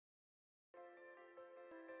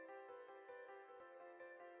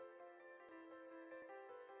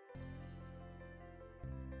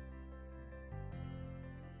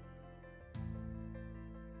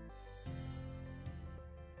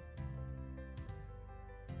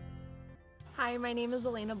Hi, my name is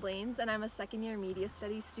Elena Blaines and I'm a second-year media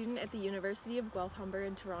studies student at the University of Guelph-Humber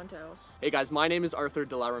in Toronto. Hey guys, my name is Arthur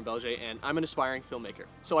de la Rembelge and I'm an aspiring filmmaker.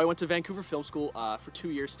 So I went to Vancouver Film School for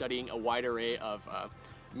 2 years studying a wide array of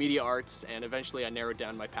media arts, and eventually I narrowed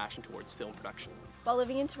down my passion towards film production. While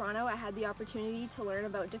living in Toronto, I had the opportunity to learn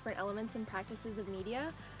about different elements and practices of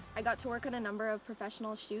media. I got to work on a number of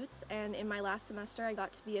professional shoots, and in my last semester I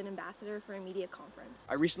got to be an ambassador for a media conference.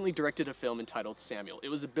 I recently directed a film entitled Samuel. It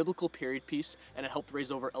was a biblical period piece and it helped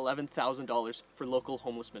raise over $11,000 for local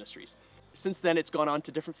homeless ministries. Since then it's gone on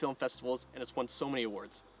to different film festivals and it's won so many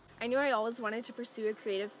awards. I knew I always wanted to pursue a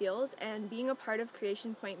creative field, and being a part of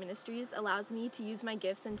Creation Point Ministries allows me to use my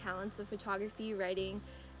gifts and talents of photography, writing,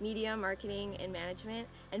 media, marketing, and management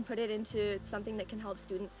and put it into something that can help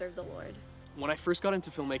students serve the Lord. When I first got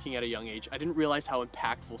into filmmaking at a young age, I didn't realize how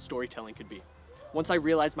impactful storytelling could be. Once I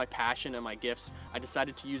realized my passion and my gifts, I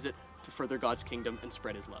decided to use it to further God's kingdom and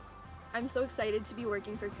spread His love. I'm so excited to be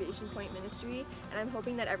working for Creation Point Ministry, and I'm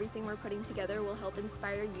hoping that everything we're putting together will help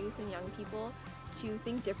inspire youth and young people to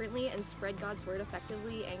think differently and spread God's word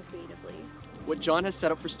effectively and creatively. What John has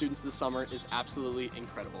set up for students this summer is absolutely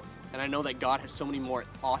incredible, and I know that God has so many more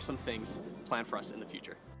awesome things planned for us in the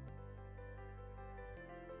future.